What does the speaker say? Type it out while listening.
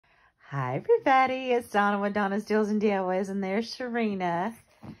Hi everybody, it's Donna with Donna's Deals and DIYs, and there's Serena.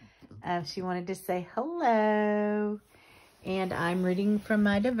 She wanted to say hello. And I'm reading from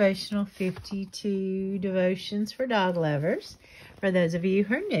my devotional, 52 Devotions for Dog Lovers. For those of you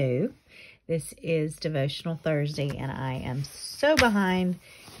who are new, this is Devotional Thursday, and I am so behind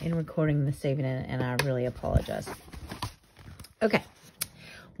in recording this evening, and I really apologize. Okay,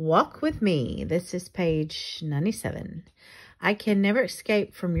 walk with me. This is page 97. I can never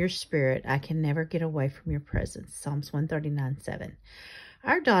escape from your spirit. I can never get away from your presence. Psalms 139:7.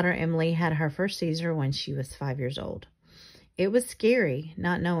 Our daughter Emily had her first seizure when she was 5 years old. It was scary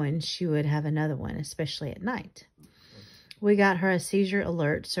not knowing she would have another one, especially at night. We got her a seizure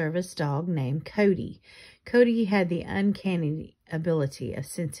alert service dog named Cody. Cody had the uncanny ability of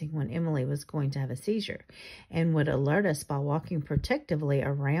sensing when Emily was going to have a seizure and would alert us by walking protectively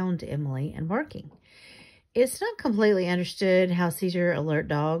around Emily and barking. It's not completely understood how seizure alert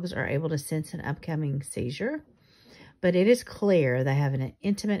dogs are able to sense an upcoming seizure, but it is clear they have an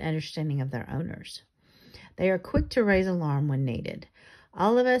intimate understanding of their owners. They are quick to raise alarm when needed.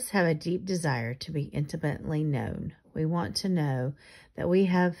 All of us have a deep desire to be intimately known. We want to know that we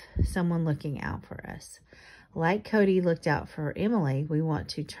have someone looking out for us. Like Cody looked out for Emily, we want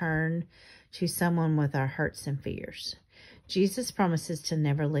to turn to someone with our hurts and fears. Jesus promises to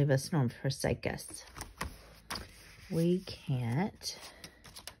never leave us nor forsake us. We can't,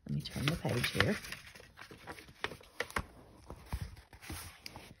 let me turn the page here.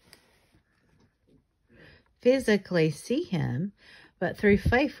 Physically see him, but through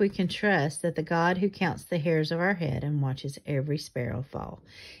faith we can trust that the God who counts the hairs of our head and watches every sparrow fall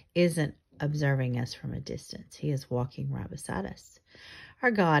isn't observing us from a distance. He is walking right beside us.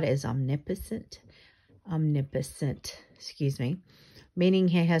 Our God is omnipotent, meaning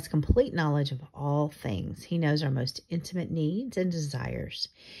he has complete knowledge of all things. He knows our most intimate needs and desires.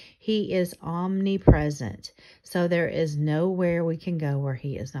 He is omnipresent, so there is nowhere we can go where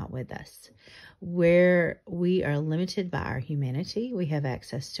he is not with us. Where we are limited by our humanity, we have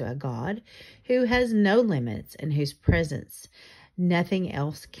access to a God who has no limits and whose presence nothing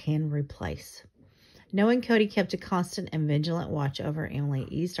else can replace. Knowing Cody kept a constant and vigilant watch over Emily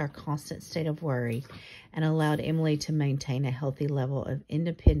eased our constant state of worry and allowed Emily to maintain a healthy level of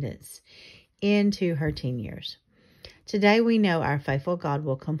independence into her teen years. Today we know our faithful God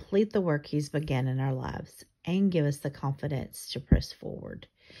will complete the work he's begun in our lives and give us the confidence to press forward.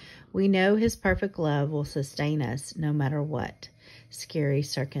 We know his perfect love will sustain us no matter what scary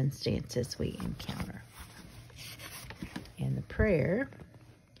circumstances we encounter. And the prayer: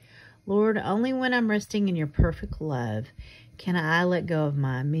 Lord, only when I'm resting in your perfect love can I let go of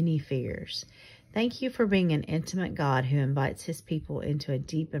my many fears. Thank you for being an intimate God who invites his people into a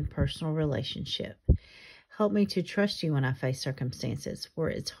deep and personal relationship. Help me to trust you when I face circumstances where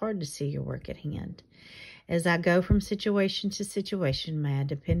it's hard to see your work at hand. As I go from situation to situation, may I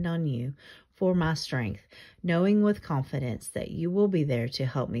depend on you for my strength, knowing with confidence that you will be there to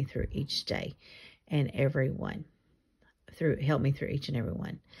help me through each day and every one. Help me through each and every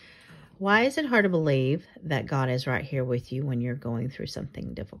one. Why is it hard to believe that God is right here with you when you're going through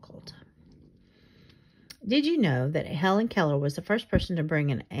something difficult? Did you know that Helen Keller was the first person to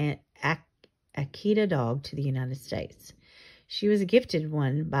bring an Akita dog to the United States? She was gifted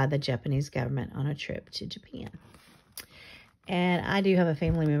one by the Japanese government on a trip to Japan. And I do have a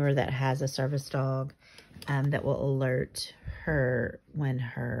family member that has a service dog that will alert her when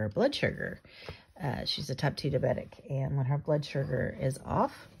her blood sugar, she's a type 2 diabetic, and when her blood sugar is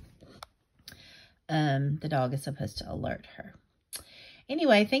off, the dog is supposed to alert her.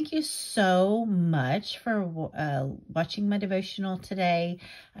 Anyway, thank you so much for watching my devotional today.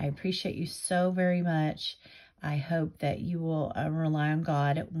 I appreciate you so very much. I hope that you will rely on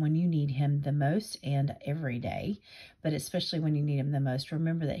God when you need him the most and every day, but especially when you need him the most.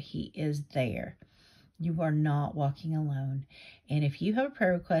 Remember that he is there. You are not walking alone. And if you have a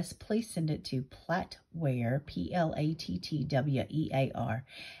prayer request, please send it to plattwear, PLATTWEAR,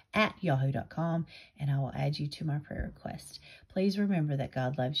 @yahoo.com, and I will add you to my prayer request. Please remember that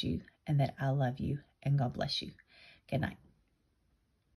God loves you and that I love you, and God bless you. Good night.